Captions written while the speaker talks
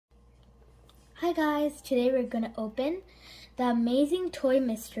Hi guys, today we're gonna open the Amazing Toy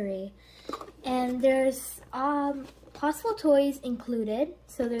Mystery, and there's possible toys included,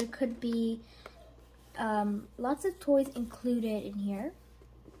 so there could be lots of toys included in here.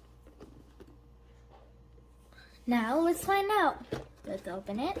 Now let's find out. Let's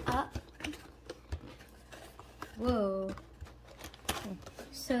open it up. Whoa.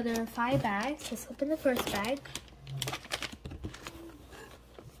 So there are 5 bags. Let's open the first bag.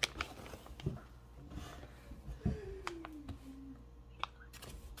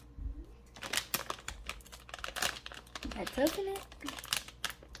 Let's open it.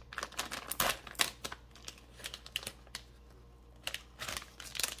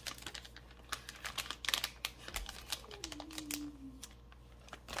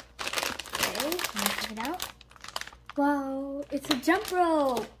 Okay, let me take it out. Wow, it's a jump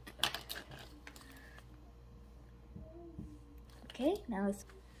rope. Okay, now let's.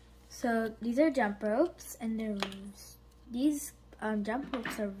 So these are jump ropes, and these jump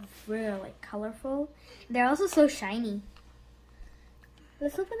ropes are really colorful. They're also so shiny.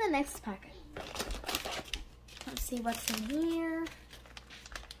 Let's open the next packet. Let's see what's in here.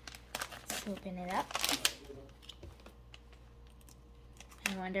 Let's open it up.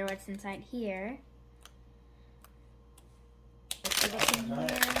 I wonder what's inside here. Let's see what's in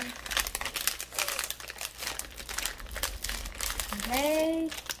here. Okay.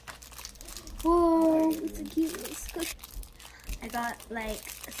 Whoa, it's a cute little squish. I got like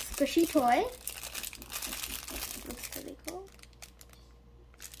a squishy toy. Looks really cool.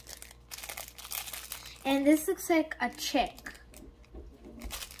 And this looks like a chick.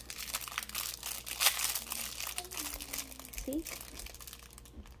 See?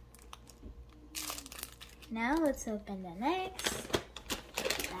 Now let's open the next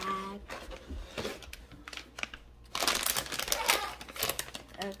bag.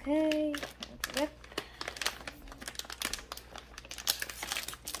 Okay, let's rip.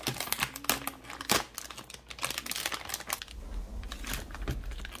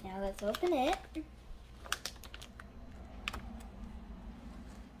 Now let's open it.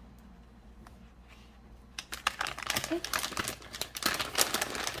 Okay.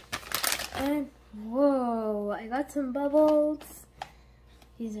 And whoa, I got some bubbles.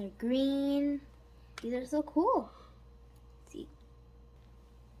 These are green. These are so cool. Let's see.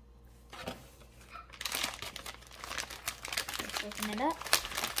 Let's open it up.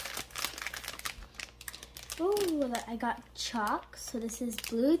 Ooh, I got chalk. So this is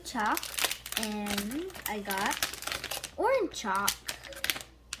blue chalk. And I got orange chalk.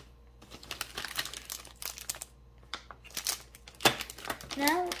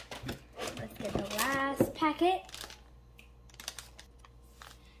 Now, let's get the last packet.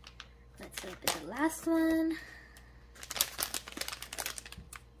 Let's open the last one.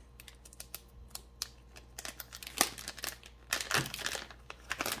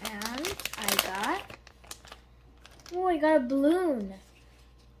 And I got a balloon.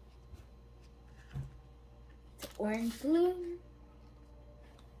 It's an orange balloon.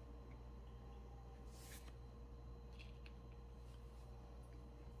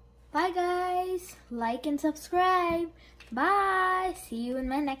 Bye guys, like and subscribe. Bye, see you in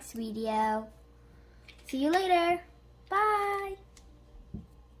my next video. See you later, bye.